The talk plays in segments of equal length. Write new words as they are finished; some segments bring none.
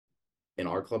in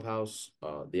our clubhouse,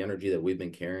 the energy that we've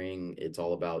been carrying, it's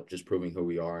all about just proving who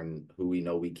we are and who we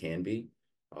know we can be.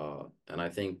 And I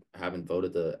think having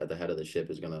voted at the head of the ship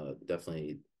is gonna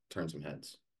definitely turn some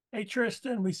heads. Hey,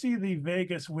 Tristan, we see the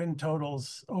Vegas win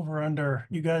totals over under.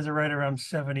 You guys are right around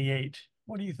 78.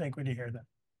 What do you think when you hear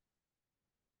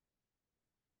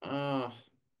that? Uh,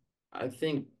 I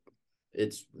think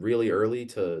it's really early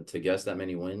to guess that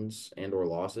many wins and or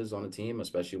losses on a team,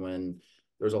 especially when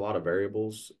there's a lot of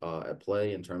variables at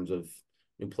play in terms of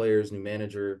new players, new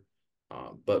manager.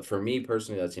 But for me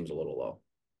personally, that seems a little low.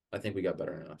 I think we got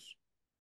better than us.